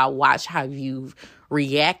you. I watch how you've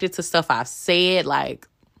reacted to stuff I've said. Like,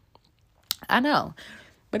 I know.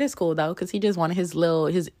 But it's cool, though, because he just wanted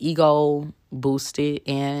his ego boosted.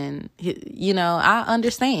 And, you know, I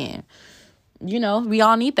understand. You know, we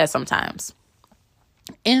all need that sometimes.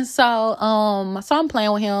 And so I'm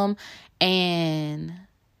playing with him, and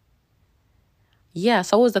yeah,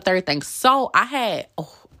 so what was the third thing? So I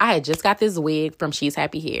had just got this wig from She's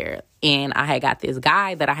Happy Hair, and I had got this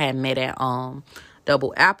guy that I had met at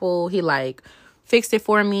Double Apple. He like fixed it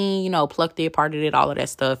for me, plucked it, parted it, all of that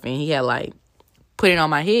stuff. And he had like put it on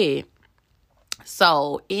my head.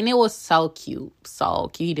 So, and it was so cute. So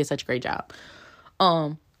cute. He did such a great job.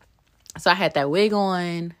 So I had that wig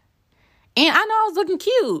on, and I know I was looking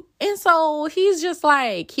cute. And so he's just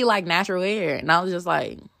like, he like natural hair. And I was just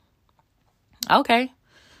like, okay,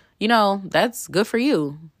 that's good for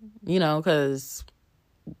you, because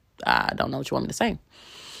I don't know what you want me to say.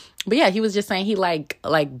 But yeah, he was just saying he like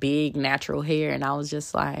big natural hair. And I was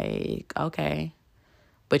just like, okay,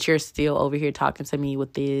 but you're still over here talking to me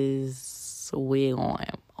with this wig on.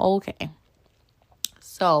 Okay.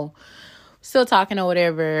 So still talking or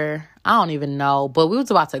whatever. I don't even know. But we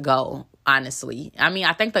was about to go, honestly. I mean,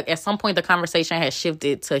 I think that at some point the conversation had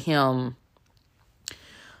shifted to him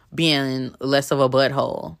being less of a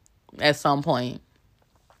butthole at some point.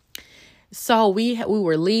 So we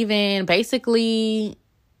were leaving. Basically,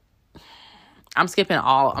 I'm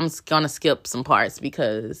going to skip some parts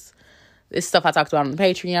because this stuff I talked about on the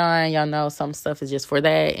Patreon. Y'all know some stuff is just for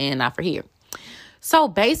that and not for here. So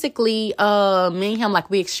basically, me and him, like,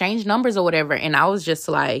 we exchanged numbers or whatever. And I was just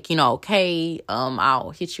like, okay,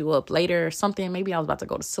 I'll hit you up later or something. Maybe I was about to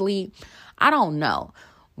go to sleep. I don't know.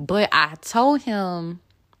 But I told him,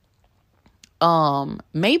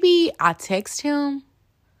 maybe I text him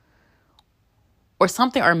or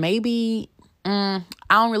something, or maybe, I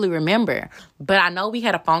don't really remember. But I know we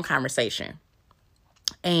had a phone conversation.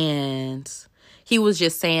 And he was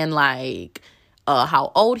just saying, like,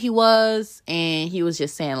 how old he was, and he was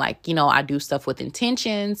just saying, like, I do stuff with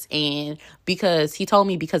intentions, and because he told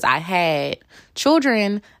me because I had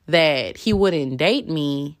children that he wouldn't date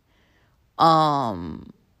me.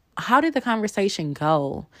 How did the conversation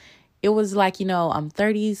go? It was like, I'm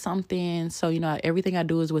 30 something, so everything I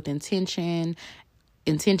do is with intentions,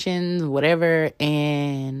 whatever.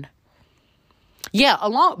 And yeah,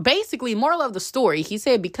 basically, moral of the story, he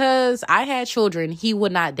said because I had children, he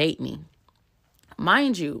would not date me.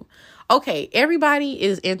 Mind you, okay, everybody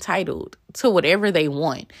is entitled to whatever they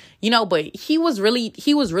want, but he was really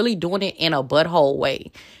doing it in a butthole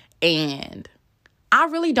way. And I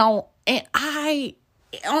really don't, and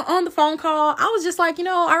on the phone call, I was just like,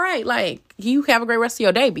 all right, like, you have a great rest of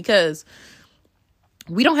your day, because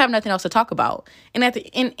we don't have nothing else to talk about. And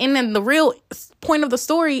then the real point of the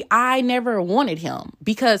story, I never wanted him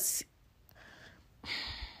because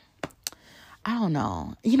I don't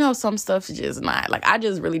know. Some stuff's just not, like, I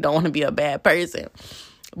just really don't want to be a bad person.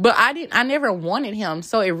 But I never wanted him.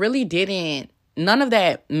 So it really didn't, none of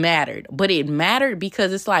that mattered. But it mattered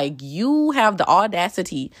because it's like, you have the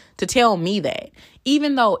audacity to tell me that.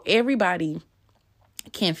 Even though everybody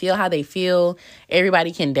can feel how they feel,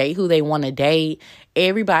 everybody can date who they want to date,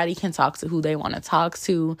 everybody can talk to who they want to talk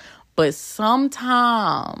to. But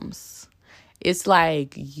sometimes it's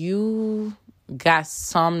like, you got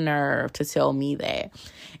some nerve to tell me that.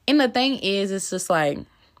 And the thing is, it's just like,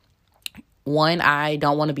 one, I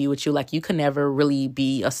don't want to be with you. Like, you can never really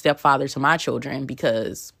be a stepfather to my children,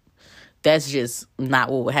 because that's just not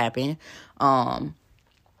what would happen.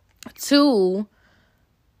 Two,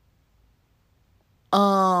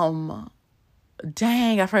 dang,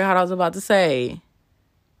 I forgot what I was about to say.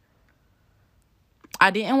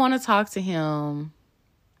 I didn't want to talk to him.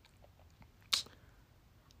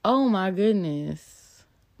 Oh my goodness.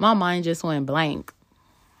 My mind just went blank.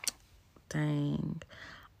 Dang.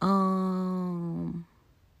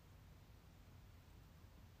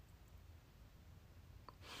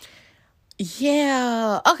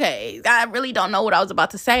 Yeah. Okay. I really don't know what I was about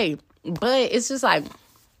to say. But it's just like,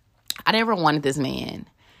 I never wanted this man.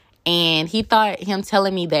 And he thought him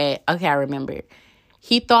telling me that, okay, I remember.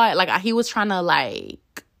 He thought, like, he was trying to, like,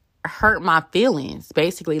 hurt my feelings,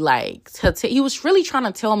 basically. Like, he was really trying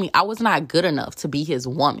to tell me I was not good enough to be his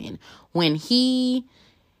woman, when he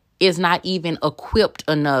is not even equipped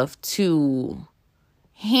enough to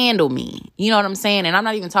handle me. You know what I'm saying? And I'm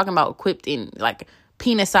not even talking about equipped in, like,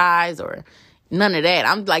 penis size or none of that.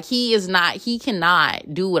 I'm like, he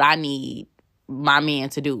cannot do what I need my man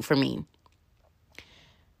to do for me.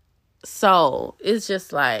 So it's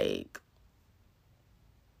just like,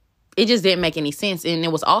 it just didn't make any sense. And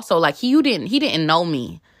it was also like, he didn't know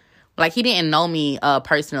me. Like, he didn't know me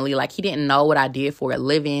personally. Like, he didn't know what I did for a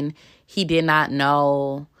living. He did not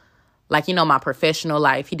know, like, my professional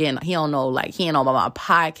life. He didn't know about my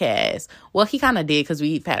podcast. Well, he kind of did, because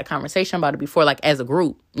we've had a conversation about it before, like, as a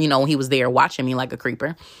group, when he was there watching me like a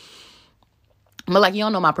creeper. But, like, you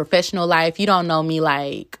don't know my professional life. You don't know me,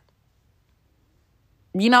 like,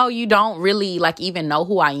 you don't really, like, even know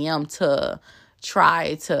who I am to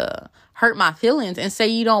try to hurt my feelings and say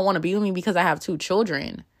you don't want to be with me because I have 2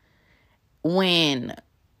 children. When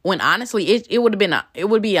when honestly it would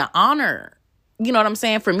be an honor, you know what I'm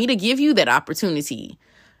saying, for me to give you that opportunity.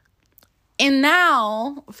 And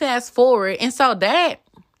now fast forward, and so that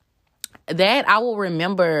I will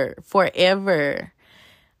remember forever.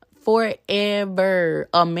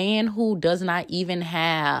 A man who does not even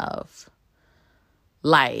have,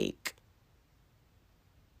 like,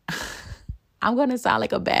 I'm going to sound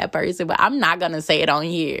like a bad person, but I'm not going to say it on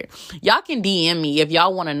here. Y'all can DM me if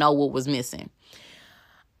y'all want to know what was missing.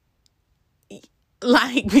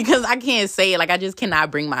 Like, because I can't say it. Like, I just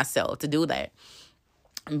cannot bring myself to do that.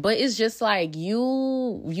 But it's just like,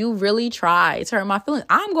 you really tried to hurt my feelings.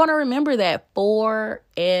 I'm going to remember that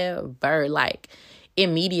forever, like,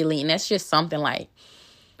 immediately. And that's just something, like,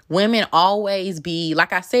 women always be,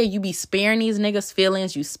 like I said, you be sparing these niggas'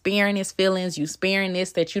 feelings, you sparing his feelings, you sparing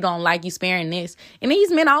this that you don't like, you sparing this. And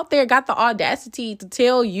these men out there got the audacity to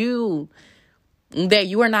tell you that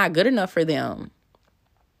you are not good enough for them.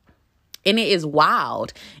 And it is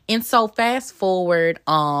wild. And so fast forward,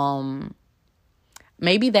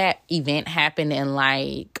 maybe that event happened in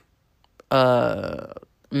like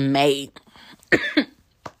May.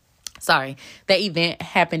 Sorry, that event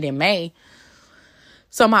happened in May.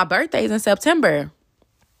 So my birthday's in September.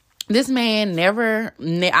 This man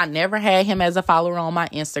I never had him as a follower on my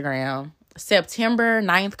Instagram. September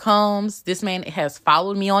 9th comes. This man has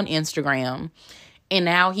followed me on Instagram. And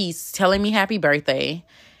now he's telling me happy birthday.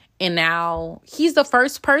 And now he's the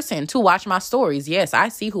first person to watch my stories. Yes, I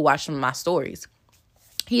see who watched my stories.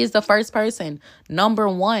 He is the first person. Number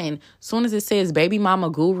one. Soon as it says Baby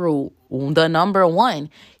Mama Guru, the number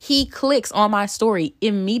one, he clicks on my story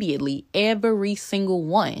immediately. Every single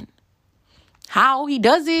one. How he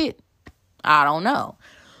does it, I don't know.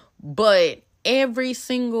 But every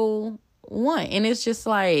single one. And it's just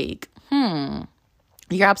like, you're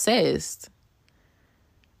obsessed.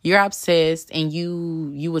 You're obsessed, and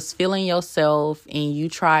you was feeling yourself, and you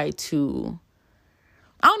tried to,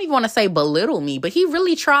 I don't even want to say belittle me, but he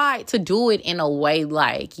really tried to do it in a way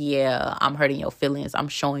like, yeah, I'm hurting your feelings. I'm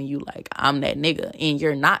showing you like I'm that nigga, and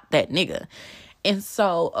you're not that nigga. And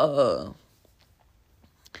so,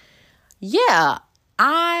 he's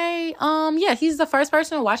the first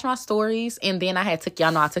person to watch my stories. And then I took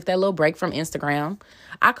that little break from Instagram.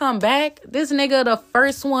 I come back, this nigga, the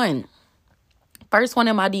first one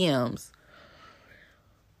in my DMs.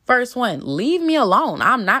 First one, leave me alone.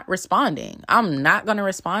 I'm not responding. I'm not going to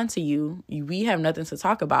respond to you. We have nothing to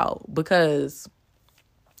talk about, because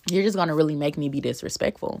you're just going to really make me be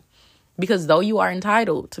disrespectful. Because though you are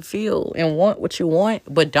entitled to feel and want what you want,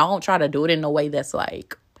 but don't try to do it in a way that's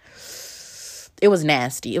like, it was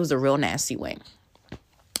nasty. It was a real nasty way.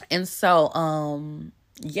 And so,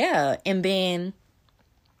 and then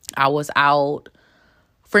I was out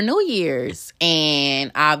for New Year's,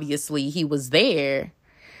 and obviously he was there.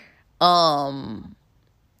 And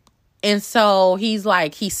so he's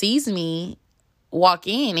like, he sees me walk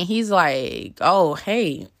in, and he's like, oh,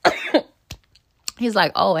 hey. He's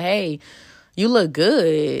like, oh, hey, you look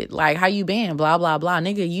good. Like, how you been? Blah, blah, blah.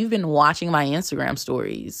 Nigga, you've been watching my Instagram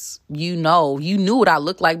stories. You knew what I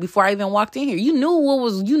looked like before I even walked in here. You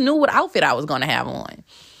knew what outfit I was going to have on.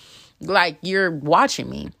 Like, you're watching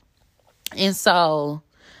me. And so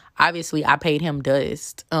obviously I paid him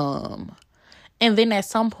dust. And then at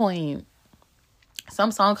some point,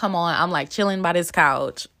 some song come on. I'm like chilling by this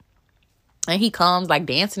couch, and he comes like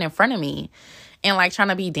dancing in front of me and like trying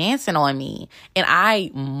to be dancing on me. And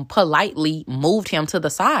I politely moved him to the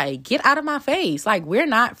side. Get out of my face. Like, we're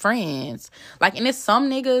not friends. Like, and it's some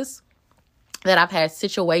niggas that I've had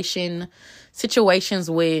situations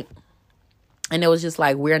with, and it was just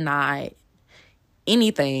like, we're not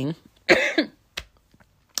anything.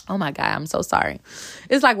 Oh my God, I'm so sorry.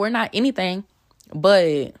 It's like, we're not anything,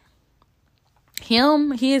 but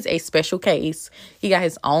him, he is a special case. He got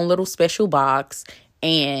his own little special box,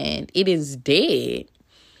 and it is dead.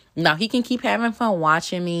 Now, he can keep having fun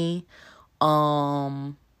watching me,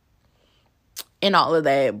 and all of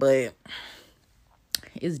that, but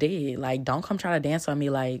it's dead. Like, don't come try to dance on me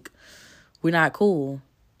like we're not cool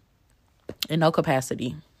in no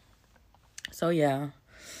capacity. So, yeah.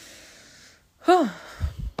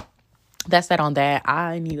 That's that on that.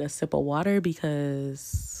 I need a sip of water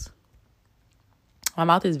because my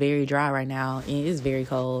mouth is very dry right now, and it is very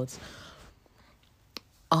cold.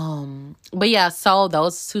 But yeah, so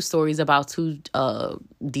those two stories about two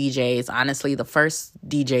DJs. Honestly, the first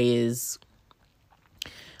DJ is,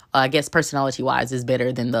 I guess personality wise, is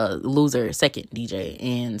better than the loser second DJ.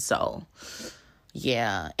 And so,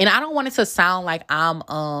 yeah. And I don't want it to sound like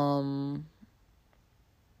I'm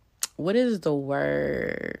what is the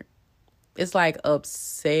word? it's like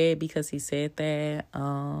upset because he said that.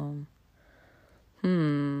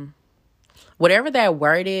 Whatever that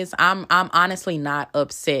word is, I'm honestly not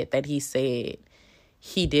upset that he said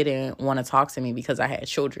he didn't want to talk to me because I had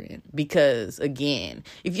children. Because again,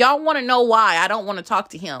 if y'all want to know why I don't want to talk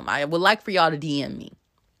to him, I would like for y'all to DM me.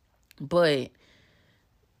 But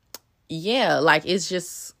yeah, like it's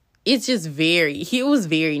just he was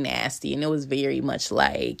very nasty, and it was very much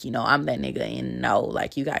like, you know, I'm that nigga, and no,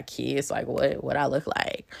 like, you got kids, like what I look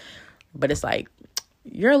like. But it's like,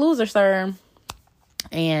 you're a loser, sir.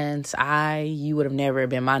 And you would have never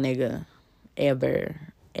been my nigga. Ever.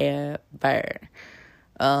 Yeah.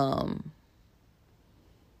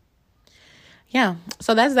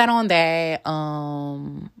 So that's that on that.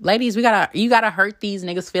 Ladies, you gotta hurt these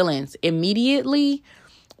niggas' feelings immediately.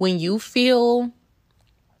 When you feel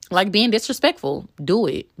like being disrespectful, do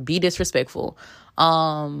it. Be disrespectful.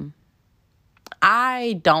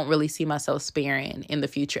 I don't really see myself sparing in the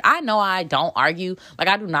future. I know I don't argue. Like,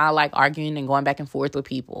 I do not like arguing and going back and forth with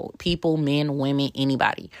people. People, men, women,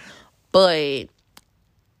 anybody. But,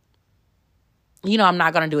 you know, I'm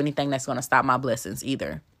not going to do anything that's going to stop my blessings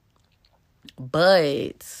either.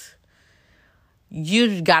 But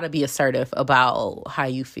you got to be assertive about how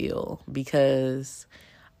you feel. Because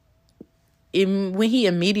when he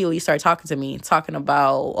immediately started talking to me, talking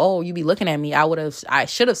about, oh, you be looking at me, I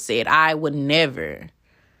should have said, I would never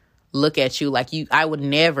look at you like you, I would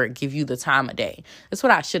never give you the time of day. That's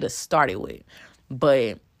what I should have started with.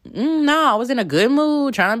 But no, I was in a good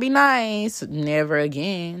mood, trying to be nice. Never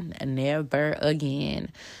again.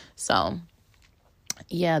 So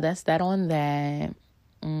yeah, that's that on that.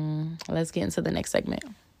 Let's get into the next segment.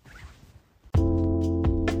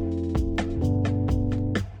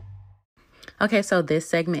 Okay, so this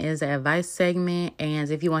segment is the advice segment.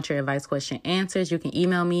 And if you want your advice question answered, you can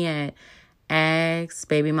email me at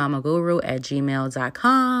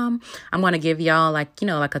askbabymamaguru@gmail.com. I'm going to give y'all like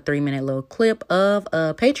a 3-minute little clip of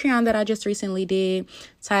a Patreon that I just recently did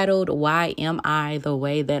titled, Why Am I the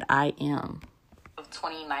Way That I Am? Of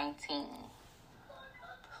 2019.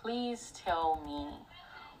 Please tell me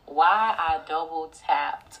why I double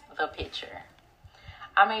tapped the picture.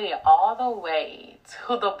 I made it all the way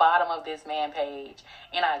to the bottom of this man page,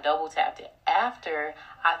 and I double tapped it after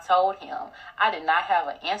I told him I did not have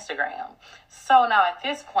an Instagram. So now at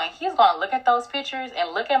this point, he's going to look at those pictures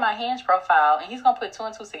and look at my Hinge profile, and he's going to put 2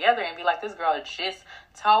 and 2 together and be like, this girl just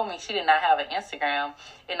told me she did not have an Instagram,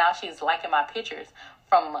 and now she's liking my pictures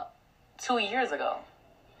from 2 years ago.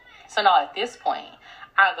 So now at this point,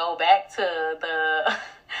 I go back to the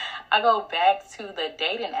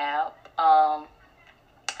dating app.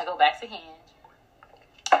 I go back to Hinge.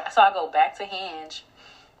 So I go back to Hinge,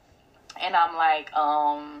 and I'm like,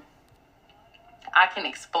 I can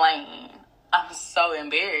explain. I'm so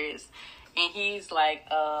embarrassed. And he's like,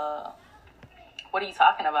 what are you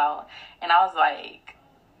talking about? And I was like,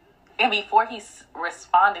 and before he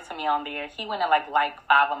responded to me on there, he went and like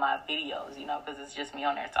 5 of my videos, because it's just me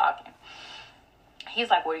on there talking. He's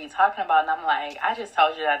like, what are you talking about? And I'm like, I just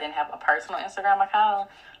told you that I didn't have a personal Instagram account.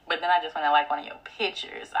 But then I just went and one of your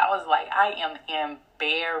pictures. I was like, I am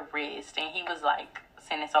embarrassed. And he was like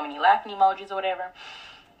sending so many laughing emojis or whatever.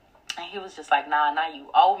 And he was just like, nah, you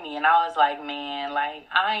owe me. And I was like, man,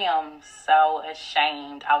 I am so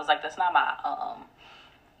ashamed. I was like, that's not a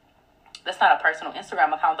personal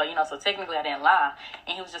Instagram account though, so technically I didn't lie.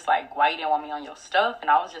 And he was just like, why you didn't want me on your stuff? And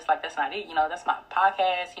I was just like, that's not it. That's my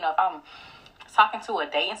podcast. If I'm talking to or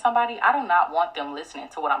dating somebody, I do not want them listening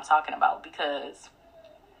to what I'm talking about, because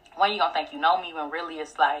when you gonna think you know me, when really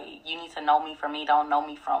it's like you need to know me from me, don't know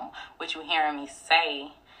me from what you hearing me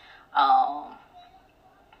say.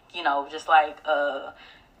 Just like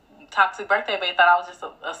Toxic Birthday Babe thought I was just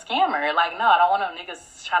a scammer. Like, no, I don't want no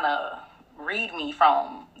niggas trying to read me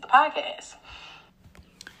from the podcast.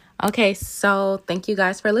 Okay, so thank you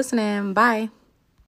guys for listening. Bye.